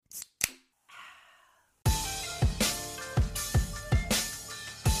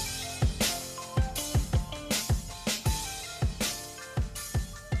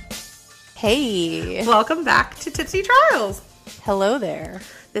Hey. Welcome back to Tipsy Trials. Hello there.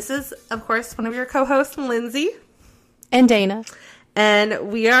 This is, of course, one of your co-hosts, Lindsay. And Dana.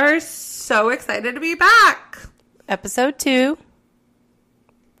 And we are so excited to be back. Episode 2.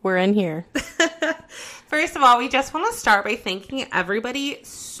 We're in here. First of all, we just want to start by thanking everybody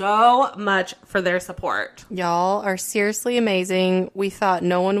so much for their support. Y'all are seriously amazing. We thought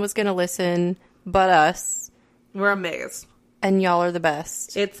no one was going to listen but us. We're amazed. And y'all are the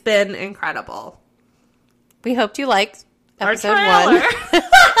best. It's been incredible. We hoped you liked episode our 1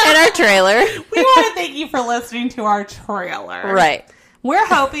 and our trailer. We want to thank you for listening to our trailer. Right. We're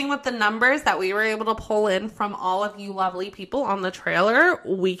hoping with the numbers that we were able to pull in from all of you lovely people on the trailer,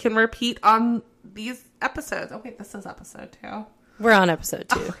 we can repeat on these episodes. Oh, wait, this is episode 2. We're on episode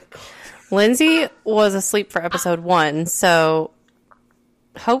 2. Lindsay was asleep for episode 1, so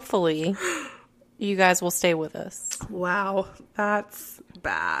hopefully you guys will stay with us. Wow, that's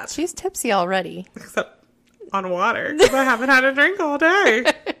bad. She's tipsy already. Except on water, because I haven't had a drink all day.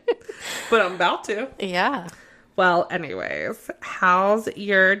 But I'm about to. Yeah. Well, anyways, how's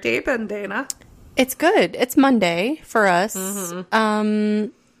your day been, Dana? It's good. It's Monday for us.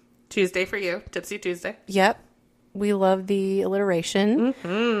 Mm-hmm. Tuesday for you. Tipsy Tuesday. Yep. We love the alliteration.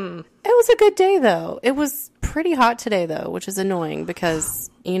 Mm-hmm. It was a good day, though. It was pretty hot today, though, which is annoying because,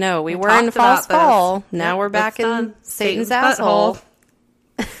 you know, we were in fall. Now we're back in Satan's asshole.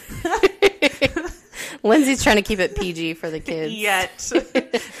 Lindsay's trying to keep it PG for the kids. Yet,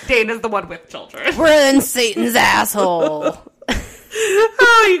 Dana's the one with children. We're in Satan's asshole.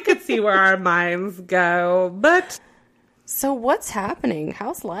 Oh, you could see where our minds go. But so what's happening?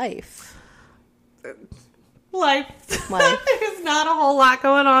 How's life? Life. There's not a whole lot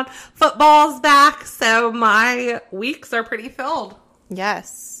going on. Football's back, so my weeks are pretty filled.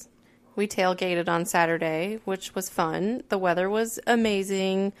 Yes. We tailgated on Saturday, which was fun. The weather was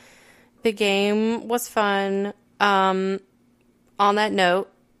amazing. The game was fun. On that note,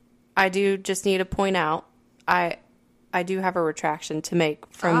 I do just need to point out, I do have a retraction to make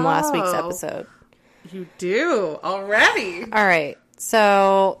from last week's episode. You do? Already? All right.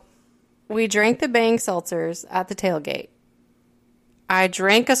 So we drank the Bang Seltzers at the tailgate. I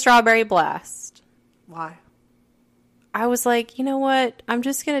drank a Strawberry Blast. Why? I was like, you know what? I'm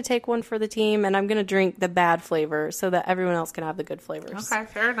just going to take one for the team, and I'm going to drink the bad flavor so that everyone else can have the good flavors. Okay,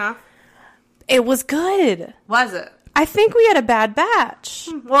 fair enough. It was good. Was it? I think we had a bad batch.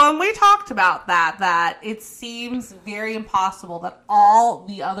 Well, and we talked about that it seems very impossible that all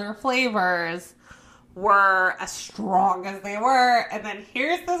the other flavors were as strong as they were, and then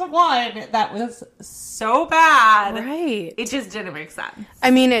here's this one that was so bad. Right. It just didn't make sense.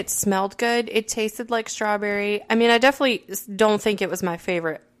 I mean, it smelled good. It tasted like strawberry. I mean, I definitely don't think it was my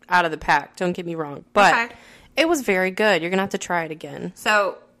favorite out of the pack. Don't get me wrong. But It was very good. You're going to have to try it again.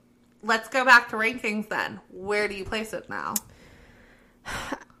 So let's go back to rankings then. Where do you place it now?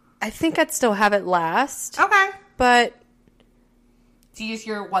 I think I'd still have it last. Okay. But do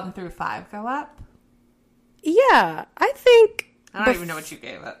your 1 through 5 go up? Yeah, I think. I don't even know what you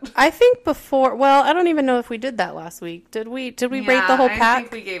gave it. I think before. Well, I don't even know if we did that last week. Did we? Did we rate the whole pack? I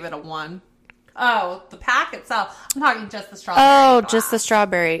think we gave it a 1. Oh, the pack itself. I'm talking just the strawberry. Oh, just the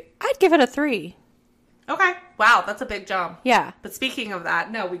strawberry. I'd give it a 3. Okay. Wow, that's a big jump. Yeah. But speaking of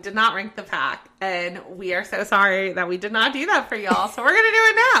that, no, we did not rank the pack, and we are so sorry that we did not do that for y'all. So we're gonna do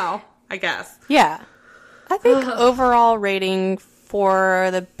it now, I guess. Yeah. I think overall rating for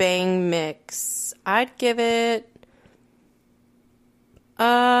the Bang mix, I'd give it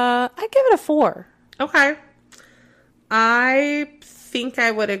a 4. Okay. I think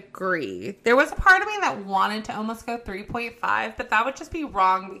I would agree. There was a part of me that wanted to almost go 3.5, but that would just be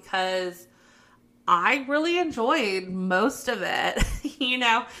wrong because I really enjoyed most of it. You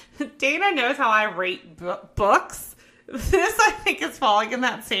know, Dana knows how I rate books. This, I think, is falling in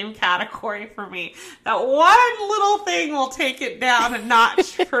that same category for me. That one little thing will take it down a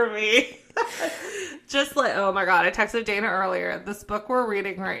notch for me. Just like, oh my God, I texted Dana earlier. This book we're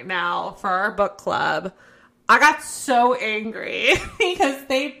reading right now for our book club, I got so angry because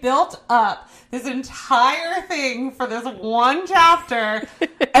they built up this entire thing for this one chapter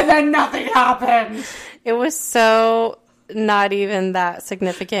and then nothing happened. It was so not even that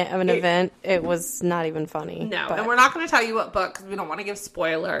significant of an event. It was not even funny. No, and we're not going to tell you what book because we don't want to give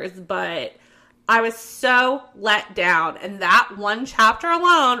spoilers, but I was so let down. And that one chapter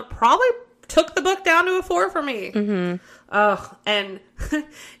alone probably took the book down to a 4 for me. Mm-hmm. Oh, and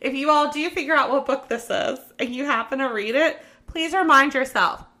if you all do figure out what book this is and you happen to read it, please remind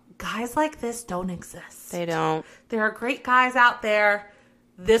yourself, guys like this don't exist. They don't. There are great guys out there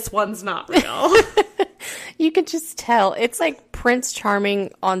this one's not real. You could just tell. It's like Prince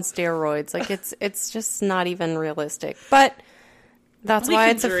Charming on steroids. Like, it's just not even realistic. But that's why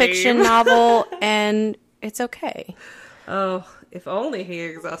it's a fiction novel, and it's okay. Oh, if only he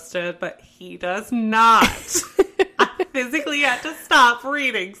existed, but he does not. I physically had to stop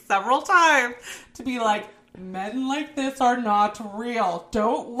reading several times to be like, men like this are not real.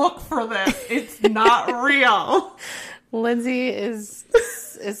 Don't look for this. It's not real. Lindsay is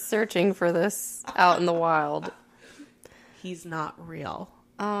searching for this out in the wild. He's not real.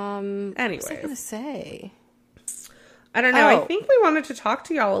 Anyways. What was I going to say? I don't know. I think we wanted to talk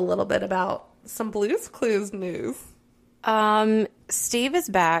to y'all a little bit about some Blue's Clues news. Steve is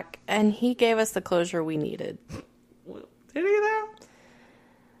back, and he gave us the closure we needed. Did he though?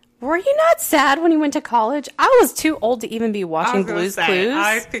 Were you not sad when you went to college? I was too old to even be watching Blue's Clues.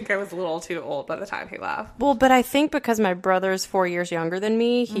 I think I was a little too old by the time he left. Well, but I think because my brother's 4 years younger than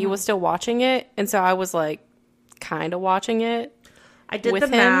me, he was still watching it, and so I was like kind of watching it. I did the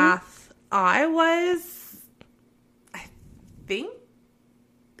math. I think,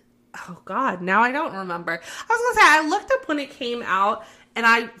 oh God, now I don't remember. I was going to say, I looked up when it came out, and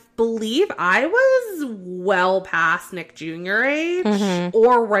I believe I was well past Nick Jr. age,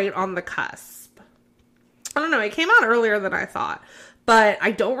 or right on the cusp. I don't know, it came out earlier than I thought. But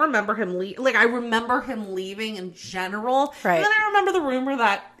I don't remember him I remember him leaving in general. Right. And then I remember the rumor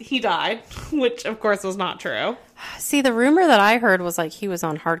that he died, which of course was not true. See, the rumor that I heard was like he was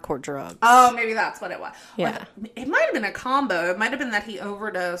on hardcore drugs. Oh, maybe that's what it was. Yeah. Or it might have been a combo. It might have been that he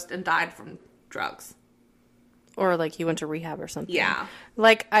overdosed and died from drugs. Or like he went to rehab or something. Yeah.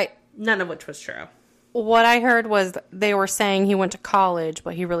 None of which was true. What I heard was they were saying he went to college,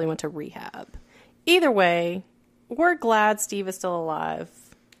 but he really went to rehab. Either way, we're glad Steve is still alive.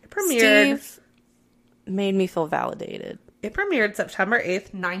 It premiered. Steve made me feel validated. It premiered September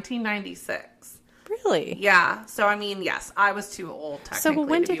 8th, 1996. Really? Yeah. So, I mean, yes, I was too old technically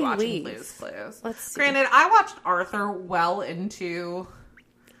when to did be he watching leave? Blue's Clues. Let's see. Granted, I watched Arthur well into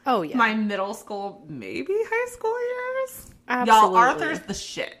my middle school, maybe high school years. Absolutely. Y'all, Arthur's the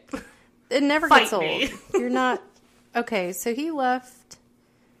shit. It never gets old. You're not... Okay, so he left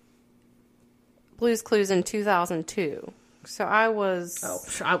Blue's Clues in 2002. So I was... Oh,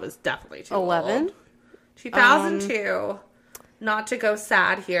 I was definitely too 11? old. 2002. Not to go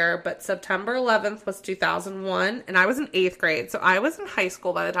sad here, but September 11th was 2001, and I was in 8th grade, so I was in high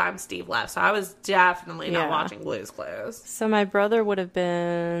school by the time Steve left, so I was definitely not watching Blue's Clues. So my brother would have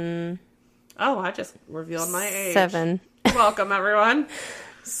been... Oh, I just revealed my age. 7. Welcome, everyone.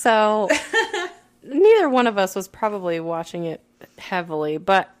 So, neither one of us was probably watching it heavily,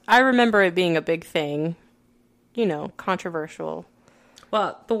 but I remember it being a big thing. You know, controversial.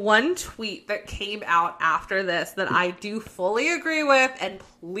 Well, the one tweet that came out after this that I do fully agree with, and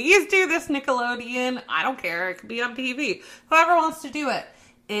please do this, Nickelodeon, I don't care, it could be on TV, whoever wants to do it,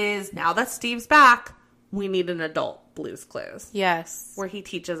 is now that Steve's back, we need an adult Blue's Clues. Yes. Where he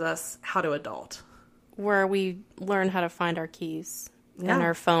teaches us how to adult. Where we learn how to find our keys and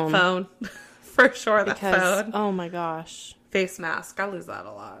our phone. Phone. For sure, that phone. Oh my gosh. Face mask. I lose that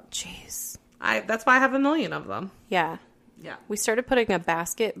a lot. Jeez. That's why I have a million of them. Yeah. Yeah. We started putting a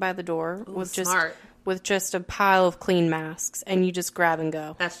basket by the door with smart. just a pile of clean masks, and you just grab and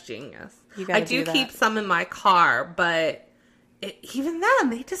go. That's genius. I do keep some in my car, but even then,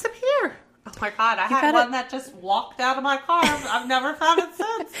 they disappear. Oh my God, I had one that just walked out of my car. I've never found it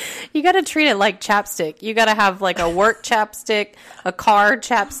since. You got to treat it like chapstick. You got to have like a work chapstick, a car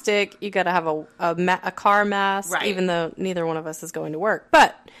chapstick. You got to have a car mask, right. Even though neither one of us is going to work.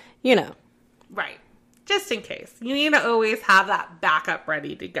 But, you know. Right. Just in case. You need to always have that backup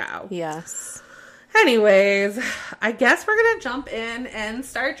ready to go. Yes. Anyways, I guess we're going to jump in and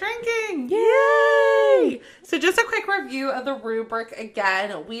start drinking. Yay! So just a quick review of the rubric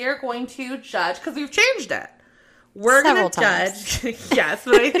again. We are going to judge, because we've changed it. We're going to judge. Yes,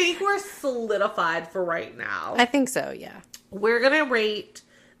 but I think we're solidified for right now. I think so, yeah. We're going to rate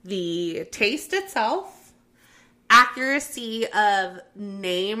the taste itself, accuracy of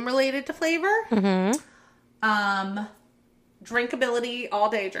name related to flavor, drinkability,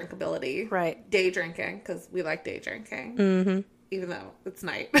 all day drinkability. Right. Day drinking, because we like day drinking. Mm-hmm. Even though it's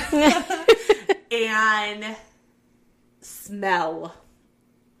night. And smell.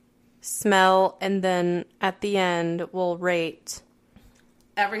 Smell, and then at the end, we'll rate.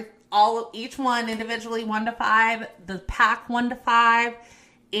 Each one individually 1 to 5, the pack 1 to 5,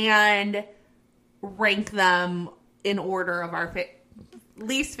 and rank them in order of our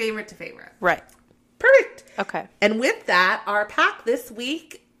least favorite to favorite. Right. Perfect. Okay. And with that, our pack this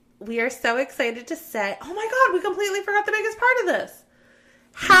week, we are so excited to say, oh my God, we completely forgot the biggest part of this.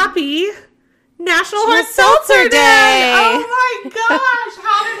 happy National Hard Seltzer Day. Oh my gosh,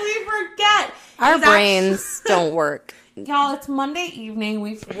 how did we forget? Our brains don't work. Y'all, it's Monday evening.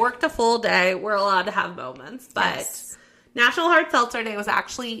 We've worked a full day. We're allowed to have moments. But yes. National Hard Seltzer Day was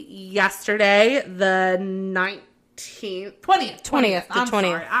actually yesterday, the 19th. 20th. I'm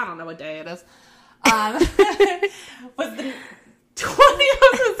sorry. I don't know what day it is. Was the 20th? I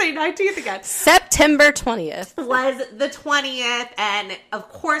was going to say 19th again. September 20th. Was the 20th. And, of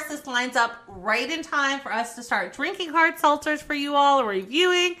course, this lines up right in time for us to start drinking hard seltzers for you all,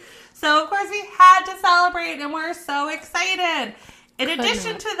 reviewing. So, of course, we had to celebrate, and we're so excited. In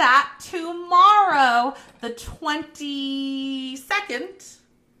addition to that, tomorrow, the 22nd,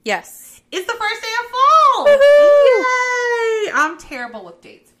 yes, is the first day of fall. Woohoo! Yay! I'm terrible with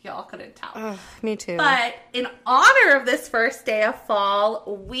dates, if y'all couldn't tell. Me too. But in honor of this first day of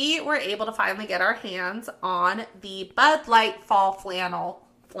fall, we were able to finally get our hands on the Bud Light Fall Flannel.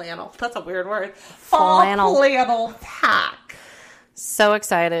 That's a weird word. Flannel pack. So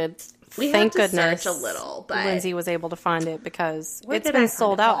excited. Thank goodness search a little, but Lindsay was able to find it because it's been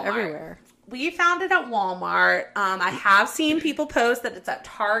sold out everywhere. We found it at Walmart. I have seen people post that it's at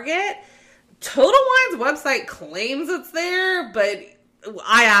Target. Total Wine's website claims it's there, but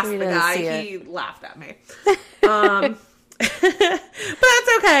I asked the guy. He laughed at me. But that's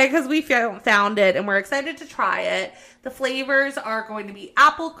okay because we found it and we're excited to try it. The flavors are going to be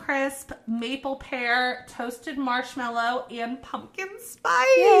apple crisp, maple pear, toasted marshmallow, and pumpkin spice.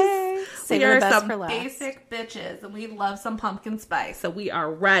 Yay. We are some basic bitches, and we love some pumpkin spice, so we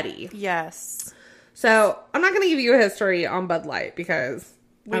are ready. Yes. So I'm not going to give you a history on Bud Light because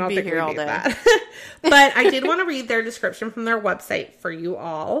I don't think here all day. That. But I did want to read their description from their website for you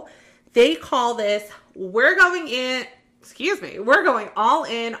all. They call this, we're going all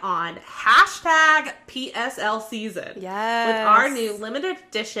in on hashtag PSL season. Yes. With our new limited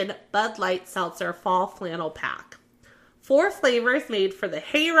edition Bud Light Seltzer Fall Flannel Pack. 4 flavors made for the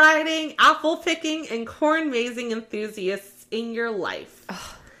hayriding, apple picking, and corn mazing enthusiasts in your life.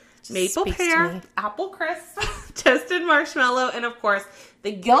 Maple pear, apple crisp, toasted marshmallow, and of course,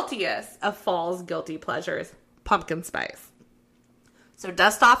 the guiltiest of fall's guilty pleasures, pumpkin spice. So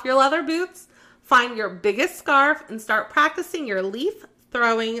dust off your leather boots, find your biggest scarf, and start practicing your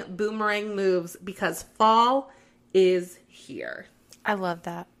leaf-throwing boomerang moves because fall is here. I love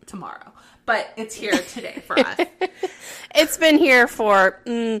that. Tomorrow. But it's here today for us. It's been here for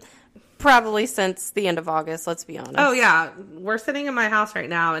probably since the end of August, let's be honest. Oh, yeah. We're sitting in my house right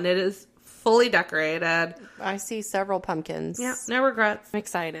now, and it is fully decorated. I see several pumpkins. Yeah, no regrets. I'm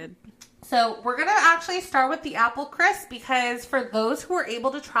excited. So we're going to actually start with the apple crisp because for those who were able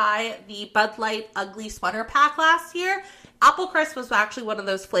to try the Bud Light Ugly Sweater Pack last year, apple crisp was actually one of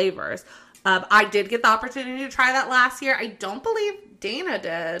those flavors. I did get the opportunity to try that last year. I don't believe Dana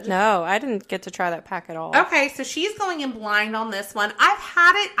did. No, I didn't get to try that pack at all. Okay, so she's going in blind on this one. I've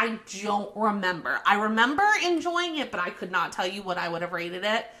had it. I don't remember. I remember enjoying it, but I could not tell you what I would have rated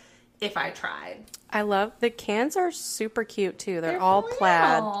it if I tried. I love the cans are super cute too. They're all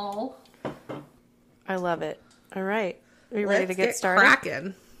plaid. I love it. All right. Are you ready to get started?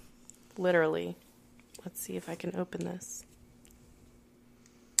 Cracking. Literally. Let's see if I can open this.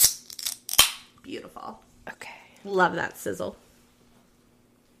 Beautiful. Okay. Love that sizzle.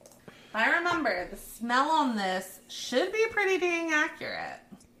 I remember the smell on this should be pretty dang accurate.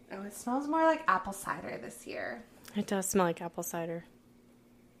 Oh, it smells more like apple cider this year. It does smell like apple cider.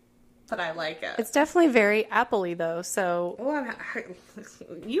 But I like it. It's definitely very apple-y though, so... Oh,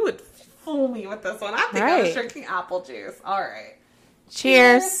 you would fool me with this one. I think I was drinking apple juice. All right.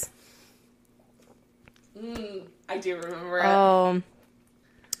 Cheers. I do remember it. Oh,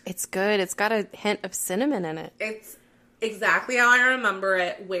 it's good. It's got a hint of cinnamon in it. It's exactly how I remember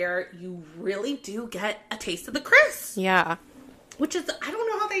it, where you really do get a taste of the crisp. Yeah. Which is, I don't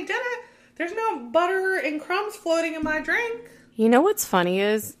know how they did it. There's no butter and crumbs floating in my drink. You know what's funny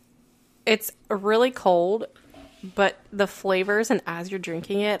is it's really cold, but the flavors and as you're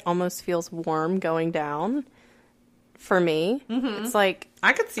drinking it almost feels warm going down for me. Mm-hmm. It's like...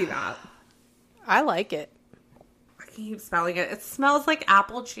 I could see that. I like it. I keep smelling it. It smells like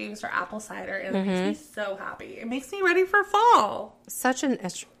apple juice or apple cider, and it makes me so happy. It makes me ready for fall. Such an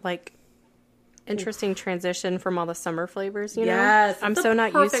interesting transition from all the summer flavors, you know? Yes. I'm so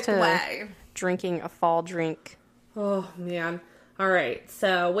not used to drinking a fall drink. Oh, man. All right.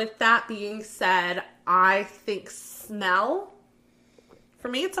 So with that being said, I think smell, for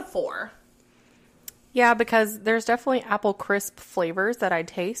me, it's a 4. Yeah, because there's definitely apple crisp flavors that I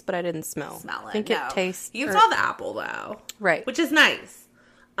taste, but I didn't smell. Smell it. I think it tastes... You saw the apple, though. Right. Which is nice.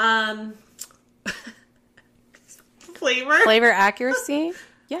 flavor. Flavor accuracy?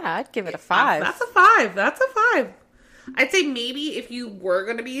 Yeah, I'd give it a 5. That's a 5. That's a 5. I'd say maybe if you were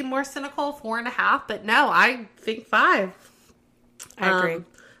going to be more cynical, 4.5. But no, I think 5. I agree.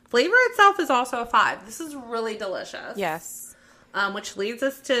 Flavor itself is also a 5. This is really delicious. Yes. Which leads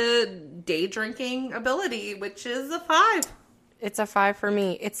us to day drinking ability, which is a 5. It's a 5 for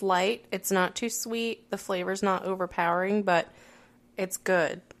me. It's light. It's not too sweet. The flavor's not overpowering, but it's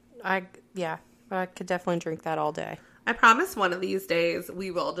good. I could definitely drink that all day. I promise one of these days we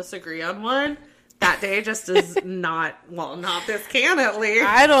will disagree on one. That day just is not this can at least.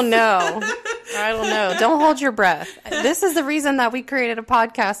 I don't know. Don't hold your breath. This is the reason that we created a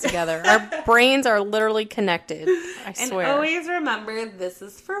podcast together. Our brains are literally connected. I swear. And always remember, this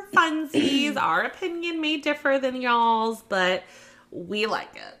is for funsies. Our opinion may differ than y'all's, but we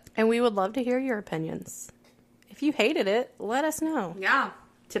like it. And we would love to hear your opinions. If you hated it, let us know. Yeah.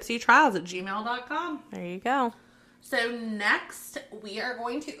 tipsytrials@gmail.com. There you go. So next, we are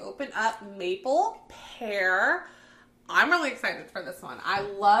going to open up maple pear. I'm really excited for this one. I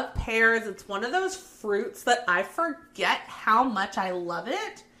love pears. It's one of those fruits that I forget how much I love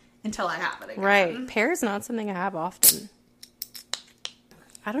it until I have it again. Right. Pear is not something I have often.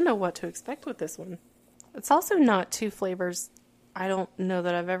 I don't know what to expect with this one. It's also not two flavors I don't know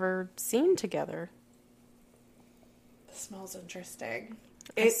that I've ever seen together. It smells interesting.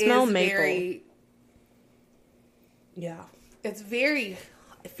 I smell maple.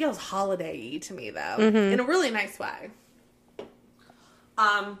 It feels holiday-y to me, though, in a really nice way.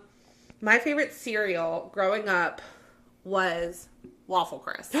 My favorite cereal growing up was Waffle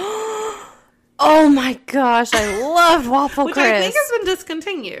Crisp. Oh my gosh, I love Waffle Which Crisp. I think has been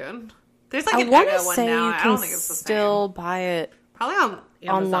discontinued. There's like I an want to Eggo one say now. you I can don't think it's the still same. buy it Probably on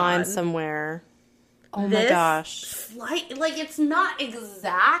Amazon. online somewhere. Oh my gosh. Like it's not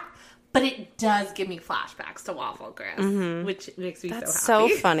exact, but it does give me flashbacks to Waffle Crisp, which makes me That's so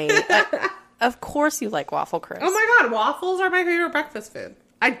happy. so funny. Of course you like Waffle Crisp. Oh my god, waffles are my favorite breakfast food.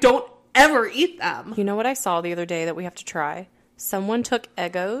 I don't ever eat them. You know what I saw the other day that we have to try? Someone took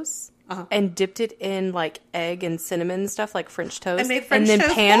Eggos and dipped it in like egg and cinnamon stuff like French toast. And made French then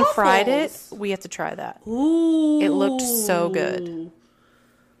toast pan fried it. waffles. We have to try that. Ooh. It looked so good.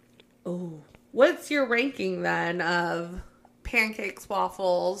 Ooh. What's your ranking then of pancakes,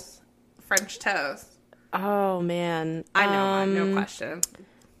 waffles, French toast? Oh man. I know mine, no question.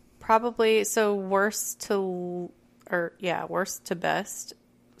 Probably worst to best.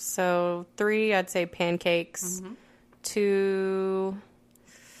 So 3, I'd say pancakes. 2,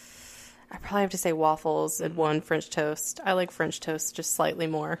 I probably have to say waffles, and 1 French toast. I like French toast just slightly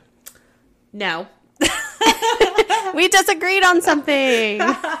more. No. We disagreed on something.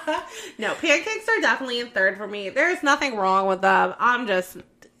 No, pancakes are definitely in 3rd for me. There's nothing wrong with them.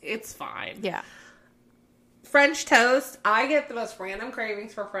 It's fine. Yeah. French toast, I get the most random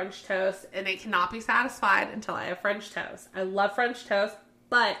cravings for French toast, and it cannot be satisfied until I have French toast. I love French toast,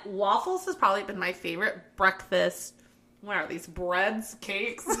 but waffles has probably been my favorite breakfast. What are these, breads,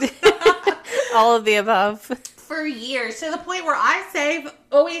 cakes? All of the above. For years, to the point where I've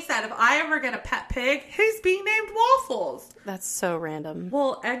always said, if I ever get a pet pig, he's being named Waffles. That's so random.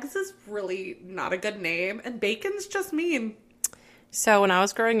 Well, eggs is really not a good name, and bacon's just mean. So when I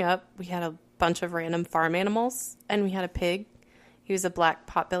was growing up, we had a bunch of random farm animals, and we had a pig. He was a black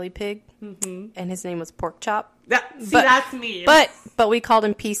potbelly pig, and his name was Pork Chop. That's mean. But we called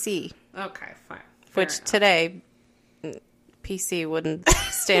him PC, Okay, fine. which today PC wouldn't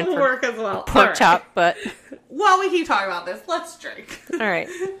stand for work as well. pork chop, but While we keep talking about this, let's drink. all right.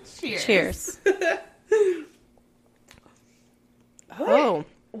 Cheers. Cheers. Oh.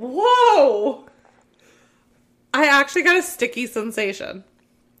 Whoa! I actually got a sticky sensation.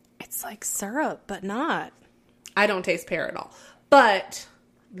 It's like syrup, but not. I don't taste pear at all. But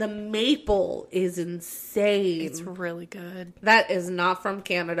the maple is insane. It's really good. That is not from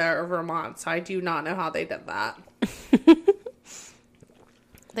Canada or Vermont, so I do not know how they did that.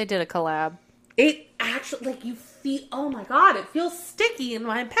 They did a collab. It actually, like, you feel, oh my god, it feels sticky in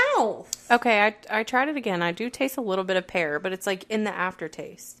my mouth. Okay, I tried it again. I do taste a little bit of pear, but it's like in the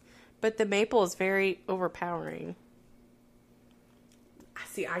aftertaste. But the maple is very overpowering.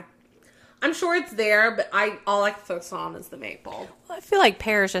 See, I'm sure it's there, but all I can focus on is the maple. Well, I feel like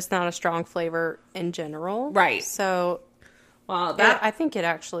pear is just not a strong flavor in general. Right. So, Well, I think it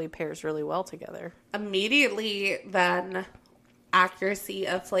actually pairs really well together. immediately then, accuracy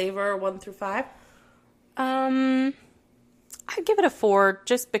of flavor 1 through 5. I'd give it a 4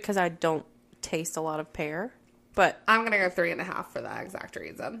 just because I don't taste a lot of pear. But I'm gonna go 3.5 for that exact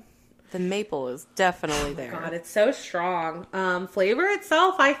reason. The maple is definitely there. God, it's so strong. Flavor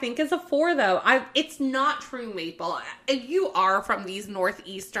itself, I think, is a 4, though. It's not true maple. If you are from these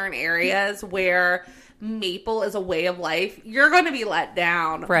northeastern areas where maple is a way of life, you're going to be let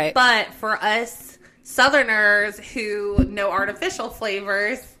down. Right. But for us Southerners who know artificial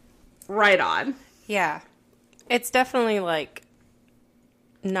flavors, right on. Yeah. It's definitely, like,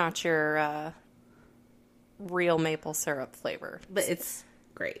 not your real maple syrup flavor. But it's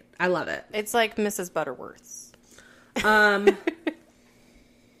great. I love it. It's like Mrs. Butterworth's.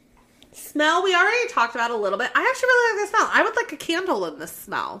 Smell, we already talked about a little bit. I actually really like the smell. I would like a candle in this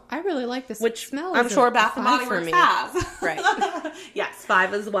smell. I really like this smell. I'm sure Bath and Body Works has. Right. Yes,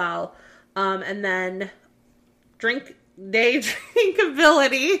 5 as well. And then day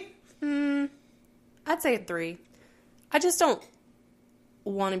drinkability. I'd say a 3. I just don't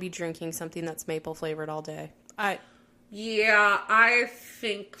want to be drinking something that's maple flavored all day. Yeah, I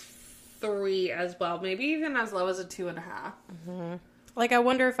think 3 as well. Maybe even as low as a 2.5. Mm-hmm. Like, I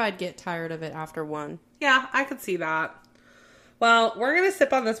wonder if I'd get tired of it after 1. Yeah, I could see that. Well, we're going to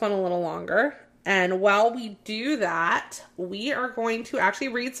sip on this one a little longer. And while we do that, we are going to actually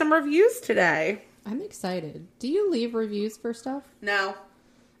read some reviews today. I'm excited. Do you leave reviews for stuff? No.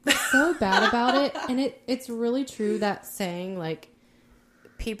 So bad about it. And it's really true that saying, like,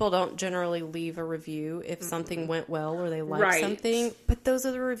 people don't generally leave a review if something went well or they like something, but those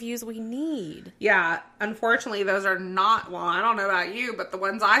are the reviews we need. Yeah, unfortunately, those are not, well, I don't know about you, but the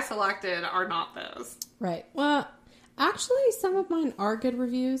ones I selected are not those. Right. Well, actually, some of mine are good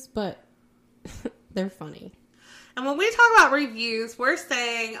reviews, but they're funny. And when we talk about reviews, we're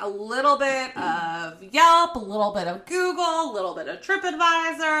saying a little bit of Yelp, a little bit of Google, a little bit of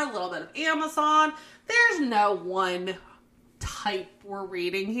TripAdvisor, a little bit of Amazon. There's no one type we're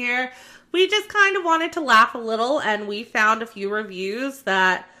reading here. We just kind of wanted to laugh a little, and we found a few reviews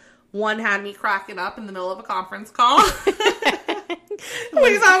that one had me cracking up in the middle of a conference call.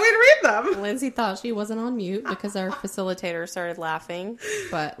 We thought we'd read them. Lindsay thought she wasn't on mute because our Facilitator started laughing.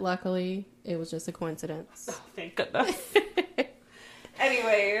 but luckily it was just a coincidence. Oh, thank goodness.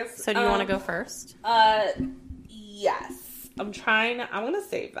 Anyways. So do you want to go first? Yes. I want to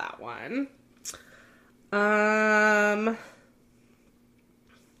save that one.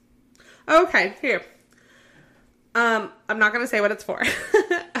 Okay, here. I'm not going to say what it's for.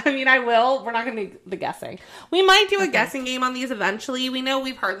 I mean, I will. We're not going to do the guessing. We might do a guessing game on these eventually. We know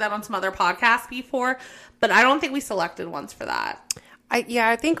we've heard that on some other podcasts before, but I don't think we selected ones for that.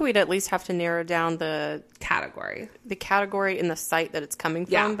 I think we'd at least have to narrow down the category and the site that it's coming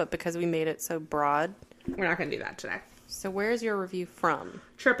from, but because we made it so broad. We're not going to do that today. So where's your review from?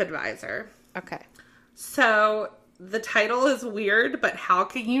 TripAdvisor. Okay. So the title is weird, but how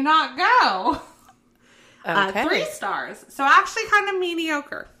can you not go? Okay. 3 stars. So actually kind of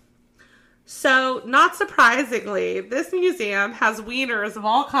mediocre. So not surprisingly, this museum has wieners of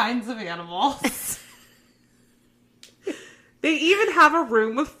all kinds of animals. They even have a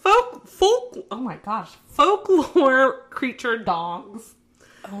room with folklore creature dogs.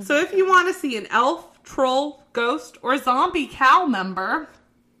 Oh so if you want to see an elf, troll, ghost, or zombie cow member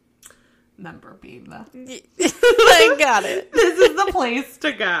being the I got it. This is the place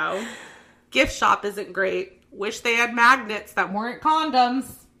to go. Gift shop isn't great. Wish they had magnets that weren't condoms.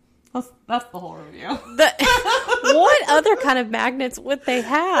 That's the whole review. What other kind of magnets would they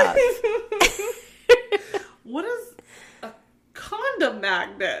have? What is a condom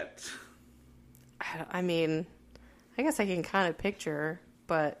magnet? I mean, I guess I can kind of picture,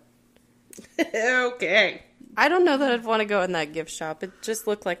 but okay. I don't know that I'd want to go in that gift shop. It just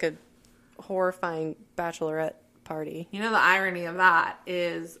looked like a horrifying bachelorette party. You know, the irony of that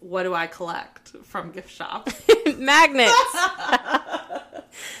is, what do I collect from gift shops? Magnets.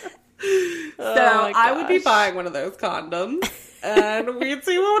 So I would be buying one of those condoms, and we'd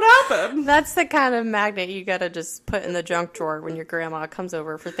see what would happen. That's the kind of magnet you gotta just put in the junk drawer when your grandma comes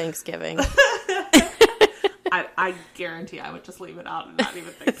over for Thanksgiving. I guarantee I would just leave it out and not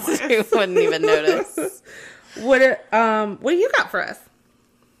even think twice. You wouldn't even notice. What do you got for us?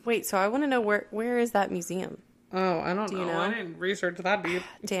 Wait, so I want to know where is that museum? Oh, I don't know. You know. I didn't research that deep.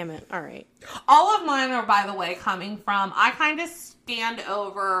 Damn it. All right. All of mine are, by the way, coming from, I kind of scanned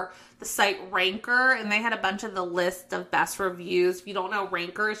over the site Ranker, and they had a bunch of the list of best reviews. If you don't know,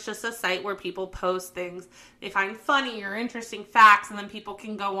 Ranker is just a site where people post things they find funny or interesting facts, and then people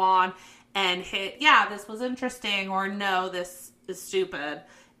can go on and hit, yeah, this was interesting, or no, this is stupid,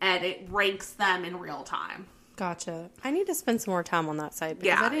 and it ranks them in real time. Gotcha. I need to spend some more time on that site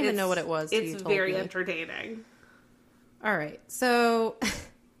because I didn't even know what it was. It's very entertaining. All right. So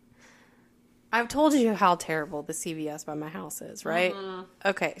I've told you how terrible the CVS by my house is, right?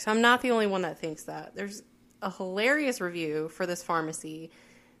 Okay, so I'm not the only one that thinks that. There's a hilarious review for this pharmacy.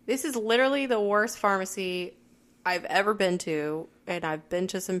 This is literally the worst pharmacy I've ever been to, and I've been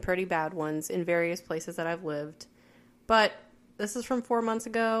to some pretty bad ones in various places that I've lived. But this is from 4 months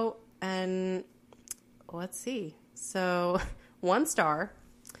ago, and let's see. So, 1 star.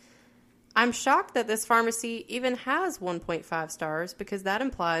 I'm shocked that this pharmacy even has 1.5 stars because that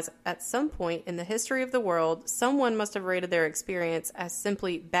implies at some point in the history of the world, someone must have rated their experience as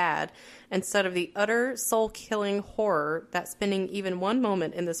simply bad instead of the utter soul-killing horror that spending even one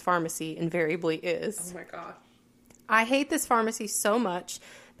moment in this pharmacy invariably is. Oh my god. I hate this pharmacy so much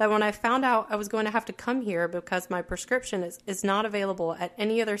that when I found out I was going to have to come here because my prescription is not available at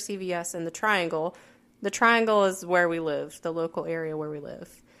any other CVS in the Triangle is where we live, the local area where we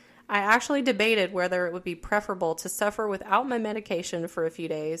live. I actually debated whether it would be preferable to suffer without my medication for a few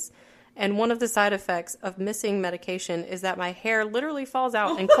days, and one of the side effects of missing medication is that my hair literally falls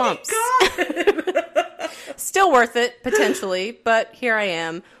out in clumps. Still worth it, potentially, but here I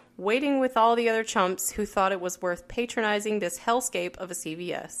am, waiting with all the other chumps who thought it was worth patronizing this hellscape of a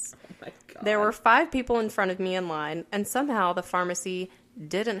CVS. Oh my god. There were 5 people in front of me in line, and somehow the pharmacy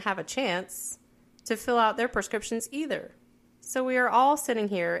didn't have a chance to fill out their prescriptions either. So we are all sitting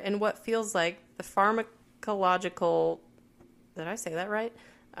here in what feels like the pharmacological, did I say that right?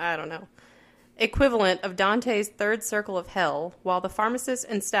 I don't know, equivalent of Dante's third circle of hell, while the pharmacist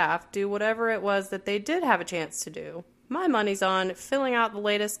and staff do whatever it was that they did have a chance to do. My money's on filling out the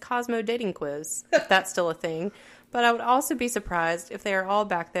latest Cosmo dating quiz, if that's still a thing, but I would also be surprised if they are all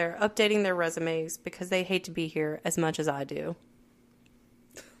back there updating their resumes because they hate to be here as much as I do.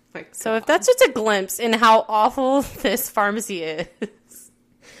 So if that's just a glimpse in how awful this pharmacy is,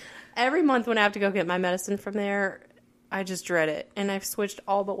 every month when I have to go get my medicine from there, I just dread it. And I've switched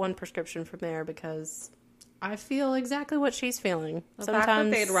all but one prescription from there because I feel exactly what she's feeling. The fact that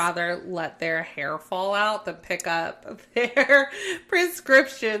they'd rather let their hair fall out than pick up their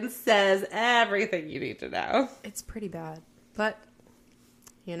prescription says everything you need to know. It's pretty bad. But,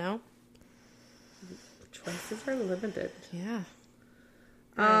 you know. Choices are limited. Yeah.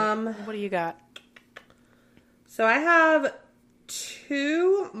 What do you got? So I have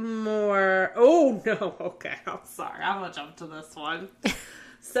 2 more. Oh, no. Okay. I'm sorry. I'm going to jump to this one.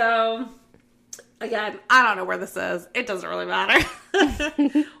 So, again, I don't know where this is. It doesn't really matter.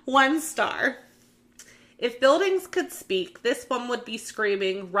 1 star. If buildings could speak, this one would be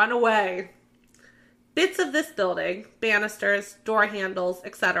screaming, "Run away." Bits of this building, banisters, door handles,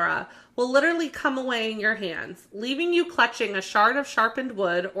 etc., will literally come away in your hands, leaving you clutching a shard of sharpened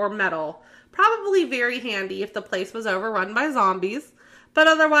wood or metal, probably very handy if the place was overrun by zombies, but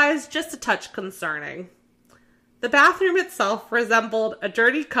otherwise just a touch concerning. The bathroom itself resembled a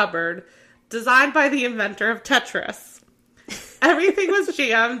dirty cupboard designed by the inventor of Tetris. Everything was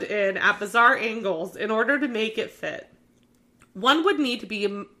jammed in at bizarre angles in order to make it fit. One would need to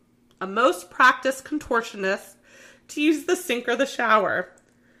be a most practiced contortionist to use the sink or the shower.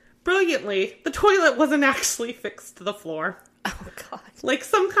 Brilliantly, the toilet wasn't actually fixed to the floor. Oh, God. Like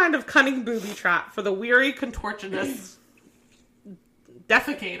some kind of cunning booby trap for the weary contortionist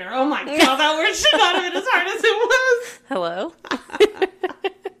defecator. Oh my god, that word should not have been as hard as it was. Hello?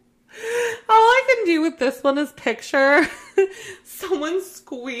 All I can do with this one is picture someone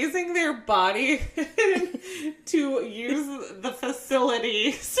squeezing their body to use the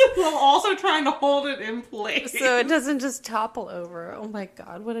facilities while also trying to hold it in place. So it doesn't just topple over. Oh my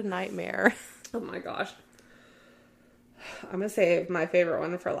god, what a nightmare. Oh my gosh. I'm going to save my favorite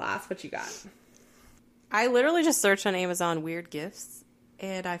one for last. What you got? I literally just searched on Amazon weird gifts,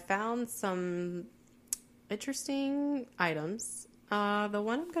 and I found some interesting items. The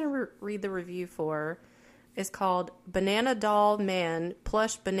one I'm going to read the review for is called Banana Doll Man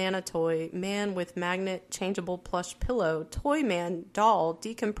Plush Banana Toy Man with Magnet Changeable Plush Pillow Toy Man Doll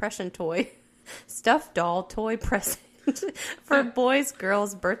Decompression Toy Stuffed Doll Toy Present for Boys,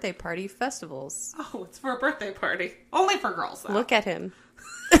 Girls, Birthday Party Festivals. Oh, it's for a birthday party. Only for girls, though. Look at him.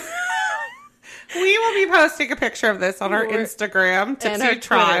 We will be posting a picture of this on our Instagram, Tipsy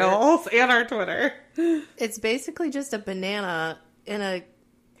Trials, and our Twitter. It's basically just a banana in a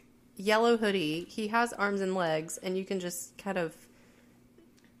yellow hoodie. He has arms and legs, and you can just kind of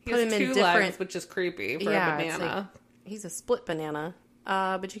put him in different legs, which is creepy for a banana. Like, he's a split banana,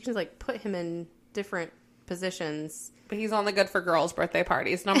 but you can just like put him in different positions. But he's only good for girls' birthday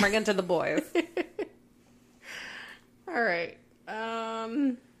parties. Don't bring it to the boys. All right.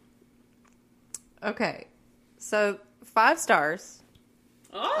 Okay. So 5 stars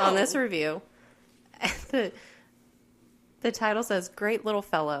on this review. The title says, "Great little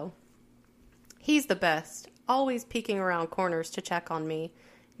fellow." He's the best, always peeking around corners to check on me.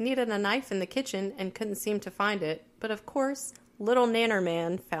 Needed a knife in the kitchen and couldn't seem to find it, but of course, little Nanner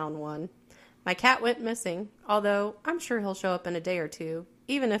man found one. My cat went missing, although I'm sure he'll show up in a day or two,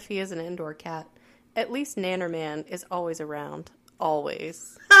 even if he is an indoor cat. At least Nanner man is always around.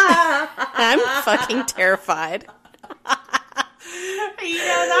 Always. I'm fucking terrified.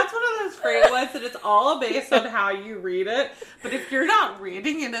 That's one of those great ones that it's all based on how you read it. But if you're not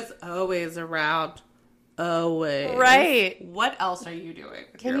reading it, it's always around. Always. Right. What else are you doing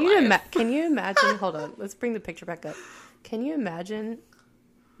with Can your you life? can you imagine? Hold on. Let's bring the picture back up. Can you imagine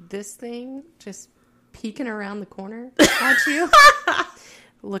this thing just peeking around the corner at you?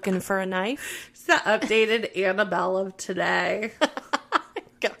 Looking for a knife? It's the updated Annabelle of today.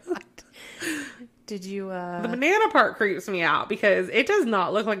 God. Did you, The banana part creeps me out because it does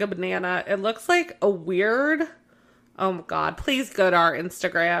not look like a banana. It looks like a weird... Oh, my God. Please go to our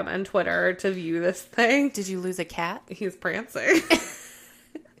Instagram and Twitter to view this thing. Did you lose a cat? He's prancing.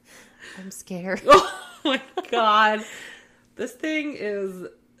 I'm scared. Oh, my God. This thing is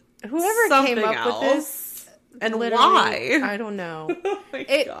Whoever something came up else. with this... And literally, why? I don't know. Oh, my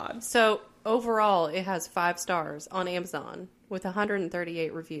God. So, overall, it has 5 stars on Amazon with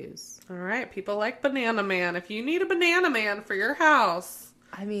 138 reviews. All right. People like Banana Man. If you need a Banana Man for your house,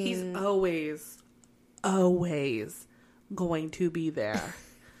 I mean... he's always going to be there.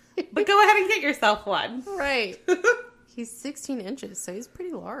 But go ahead and get yourself one. Right. He's 16 inches, so he's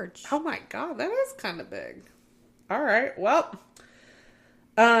pretty large. Oh my God, that is kind of big. All right, well,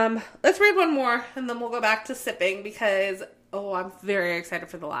 let's read one more and then we'll go back to sipping because, I'm very excited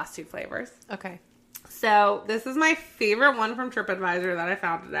for the last 2 flavors. Okay. So this is my favorite one from TripAdvisor that I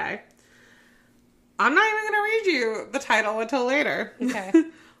found today. I'm not even going to read you the title until later. Okay.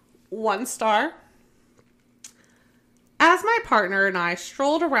 1 star. As my partner and I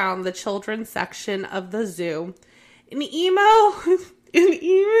strolled around the children's section of the zoo, an emu got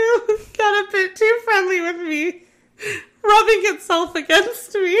a bit too friendly with me, rubbing itself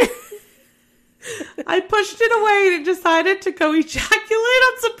against me. I pushed it away and decided to go ejaculate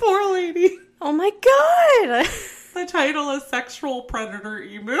on some poor lady. Oh my God! The title is Sexual Predator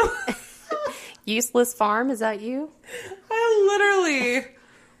Emu. Useless Farm, is that you? I literally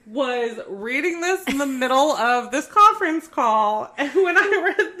was reading this in the middle of this conference call, and when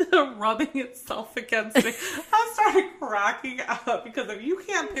I read the rubbing itself against me, I started cracking up because if you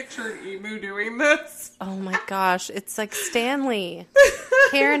can't picture an emu doing this. Oh my gosh, it's like Stanley.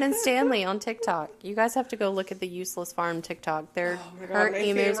 Karen and Stanley on TikTok. You guys have to go look at the Useless Farm TikTok. Her my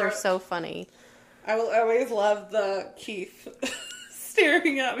emus are favorite. so funny. I will always love the Keith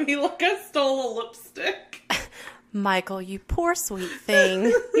staring at me like I stole a lipstick. Michael, you poor sweet thing.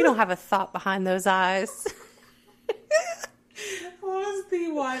 You don't have a thought behind those eyes. What was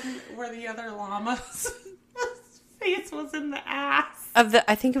the one where the other llama's face was in the ass?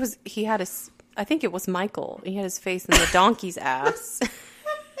 I think it was Michael. He had his face in the donkey's ass.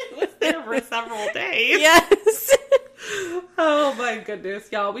 It was there for several days. Yes. Oh my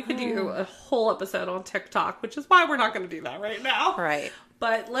goodness, y'all. We could do a whole episode on TikTok, which is why we're not going to do that right now. Right.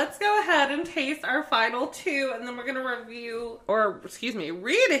 But let's go ahead and taste our final 2, and then we're going to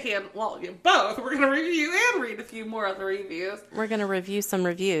read a hand. Well, both. We're going to review and read a few more other reviews. We're going to review some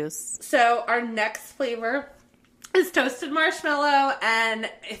reviews. So our next flavor is toasted marshmallow, and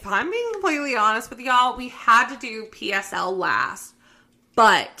if I'm being completely honest with y'all, we had to do PSL last,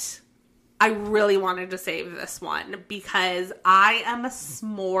 but I really wanted to save this one because I am a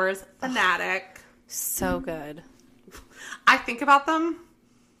s'mores fanatic. So good. I think about them.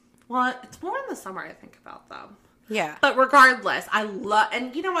 Well, it's more in the summer I think about them. Yeah. But regardless, I love,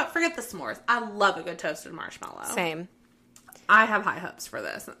 and you know what? Forget the s'mores. I love a good toasted marshmallow. Same. I have high hopes for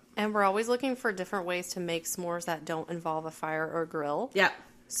this. And we're always looking for different ways to make s'mores that don't involve a fire or grill. Yep.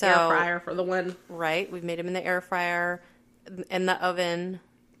 So, air fryer for the win. Right. We've made them in the air fryer, in the oven.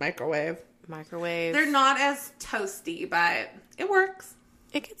 Microwave. They're not as toasty, but it works.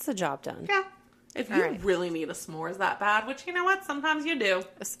 It gets the job done. Yeah. If you really need a s'mores that bad, which you know what? Sometimes you do.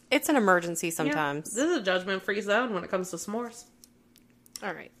 It's an emergency sometimes. Yeah. This is a judgment-free zone when it comes to s'mores.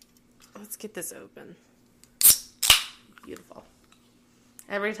 All right. Let's get this open. Beautiful.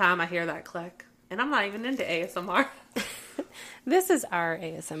 Every time I hear that click, and I'm not even into ASMR. This is our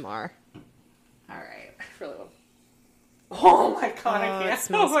ASMR. All right. I really want... Oh my God, I can't. It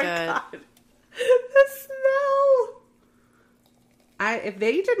smells good. God. The smell. If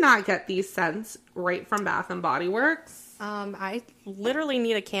they did not get these scents right from Bath and Body Works, I literally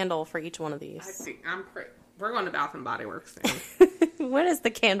need a candle for each one of these. I think we're going to Bath and Body Works soon. When is the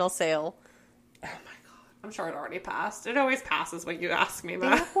candle sale? Oh my God. I'm sure it already passed. It always passes when you ask me They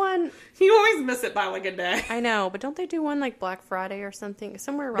that. have one. You always miss it by like a day. I know, but don't they do one like Black Friday or something?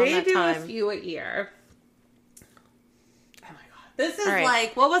 Somewhere around They that do time. a few a year. Oh my god. This is All right.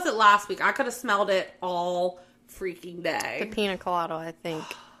 like, what was it last week? I could have smelled it all freaking day. The pina colada, I think.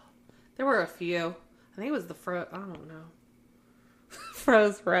 There were a few. I think it was the I don't know.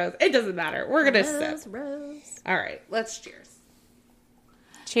 Froze. It doesn't matter. We're going to sip. Rose. All right. Let's cheers.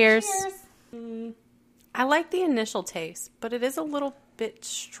 Cheers. Cheers. I like the initial taste, but it is a little bit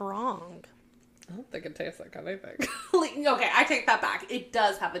strong. I don't think it tastes like anything. Okay, I take that back. It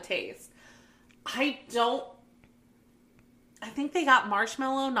does have a taste. I think they got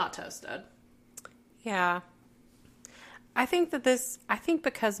marshmallow, not toasted. Yeah. I think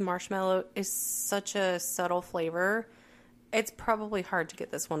because marshmallow is such a subtle flavor, it's probably hard to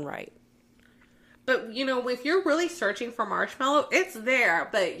get this one right. But, you know, if you're really searching for marshmallow, it's there.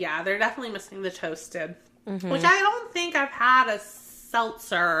 But, yeah, they're definitely missing the toasted. Mm-hmm. Which I don't think I've had a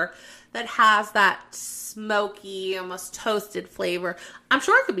seltzer that has that smoky, almost toasted flavor. I'm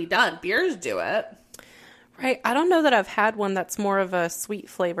sure it could be done. Beers do it. Right. I don't know that I've had one that's more of a sweet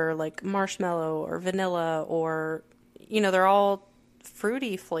flavor, like marshmallow or vanilla or, you know, they're all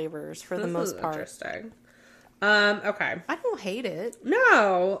fruity flavors for the most part. Interesting. Okay. I don't hate it.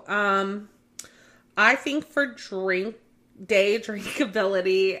 No. I think for day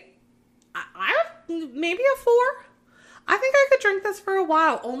drinkability, I maybe a 4. I think I could drink this for a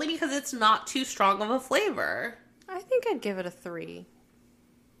while, only because it's not too strong of a flavor. I think I'd give it a 3.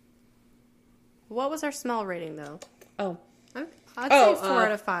 What was our smell rating, though? Oh. I'd say 4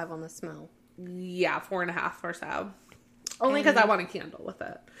 out of 5 on the smell. Yeah, 4.5 or so. Only because I want a candle with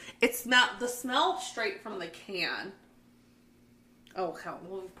it. It's not the smell straight from the can. Oh, hell,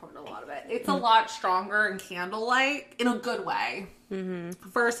 we've poured a lot of it. It's a lot stronger in candlelight in a good way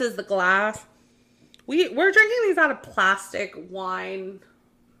versus the glass. We're drinking these out of plastic wine.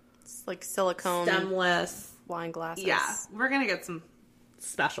 It's like silicone stemless wine glasses. Yeah, we're gonna get some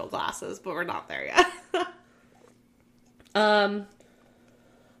special glasses, but we're not there yet.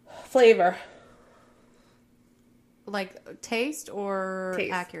 Flavor. Like taste or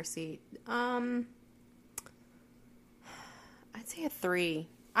taste. Accuracy? I'd say a 3.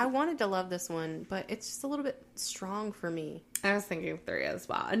 I wanted to love this one, but it's just a little bit strong for me. I was thinking 3 as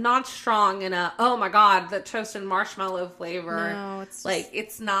well. And not strong in a, oh my god, the toasted marshmallow flavor. No, it's like,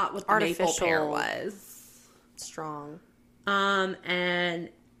 it's not what the maple pear was. Strong. And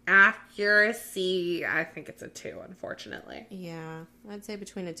accuracy, I think it's a 2, unfortunately. Yeah, I'd say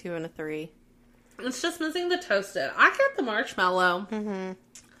between a 2 and a 3. It's just missing the toasted. I get the marshmallow. Mm-hmm.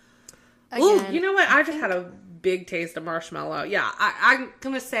 Ooh, you know what? I just had a big taste of marshmallow. Yeah, I'm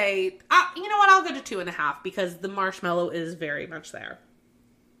going to say, you know what? I'll go to 2.5 because the marshmallow is very much there.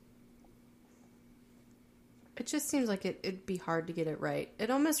 It just seems like it'd be hard to get it right.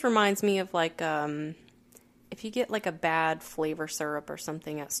 It almost reminds me of like, if you get like a bad flavor syrup or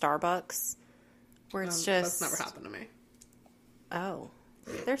something at Starbucks, where it's just... That's never happened to me. Oh.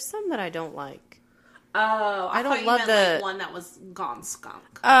 There's some that I don't like. Oh, I don't thought love you meant the like one that was gone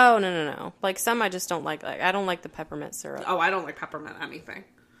skunk. Oh, no. Like some I just don't like. Like I don't like the peppermint syrup. Oh, I don't like peppermint anything.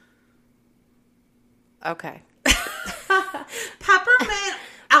 Okay. Peppermint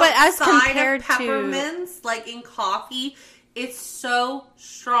but as outside compared of peppermints, like in coffee, it's so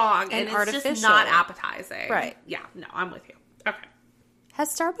strong and it's artificial. just not appetizing. Right. Yeah, no, I'm with you. Okay.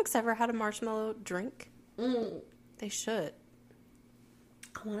 Has Starbucks ever had a marshmallow drink? They should.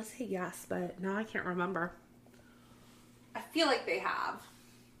 I want to say yes, but no, I can't remember. I feel like they have.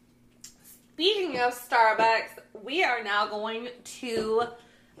 Speaking of Starbucks, we are now going to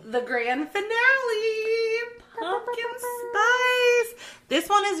the grand finale. Pumpkin spice. This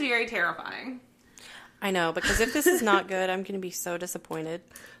one is very terrifying. I know, because if this is not good, I'm going to be so disappointed.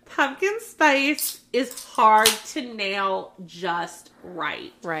 Pumpkin spice is hard to nail just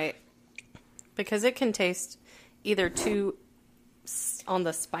right. Right. Because it can taste either too on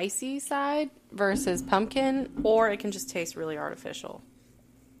the spicy side versus pumpkin, or it can just taste really artificial.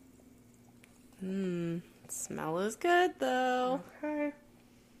 Smell is good though.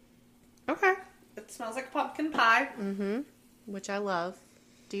 Okay. It smells like pumpkin pie. Which I love.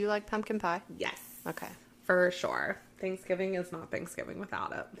 Do you like pumpkin pie? Yes. Okay. For sure. Thanksgiving is not Thanksgiving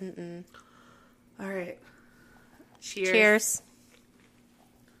without it. All right. Cheers.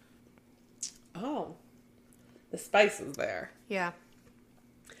 Oh. The spice is there. Yeah.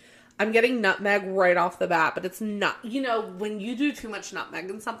 I'm getting nutmeg right off the bat, but it's not, you know, when you do too much nutmeg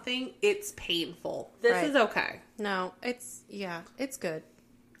in something, it's painful. This is okay. No, it's good.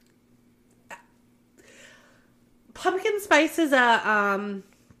 Pumpkin spice is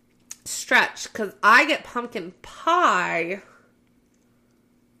stretch because I get pumpkin pie.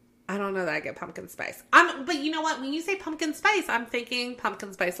 I don't know that I get pumpkin spice. But you know what? When you say pumpkin spice, I'm thinking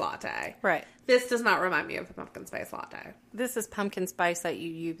pumpkin spice latte. Right. This does not remind me of a pumpkin spice latte. This is pumpkin spice that you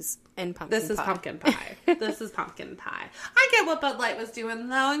use in pumpkin pie. This is pumpkin pie. This is pumpkin pie. I get what Bud Light was doing,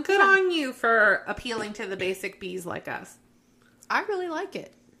 though, and good on you for appealing to the basic bees like us. I really like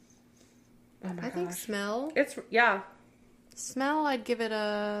it. Oh my I think smell. Smell, I'd give it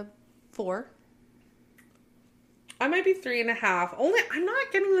a 4. I might be 3.5. Only I'm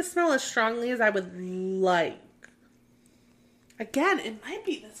not getting the smell as strongly as I would like. Again, it might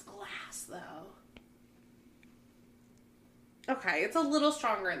be this glass though. Okay, it's a little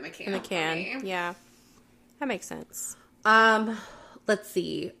stronger in the can. In the can, yeah, that makes sense. Let's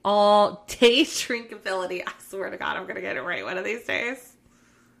see. All day drinkability. I swear to God, I'm gonna get it right one of these days.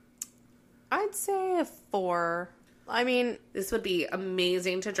 I'd say a 4. I mean, this would be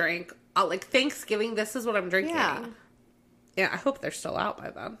amazing to drink. Like Thanksgiving, this is what I'm drinking. Yeah, I hope they're still out by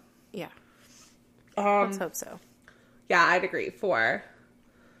then. Yeah. Let's hope so. Yeah, I'd agree. 4.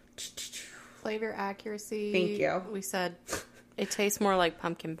 Flavor accuracy. Thank you. We said it tastes more like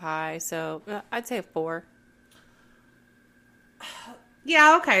pumpkin pie, so I'd say a 4.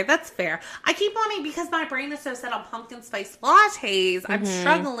 Yeah, okay, that's fair. I keep wanting, because my brain is so set on pumpkin spice lattes, I'm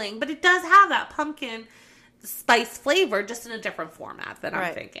struggling, but it does have that pumpkin spice flavor, just in a different format than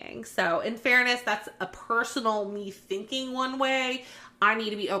I'm thinking. So, in fairness, that's a personal me thinking one way. I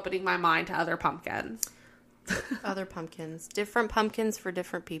need to be opening my mind to other pumpkins. Other pumpkins. Different pumpkins for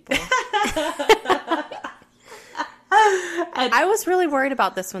different people. I was really worried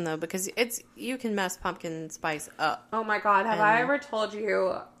about this one, though, because you can mess pumpkin spice up. Oh, my God. Have I ever told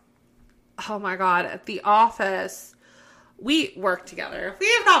you? Oh, my God. At the office, we work together. If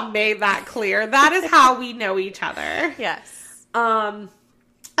we have not made that clear, that is how we know each other. Yes. At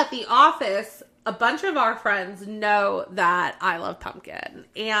the office, a bunch of our friends know that I love pumpkin.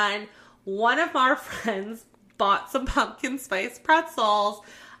 And one of our friends bought some pumpkin spice pretzels.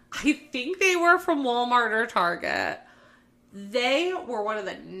 I think they were from Walmart or Target. They were one of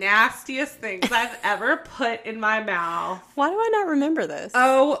the nastiest things I've ever put in my mouth. Why do I not remember this?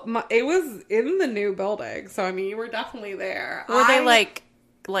 Oh, it was in the new building. So, I mean, you were definitely there. Were they like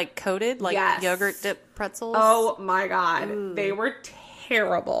coated? Like yes. yogurt dip pretzels? Oh, my God. Ooh. They were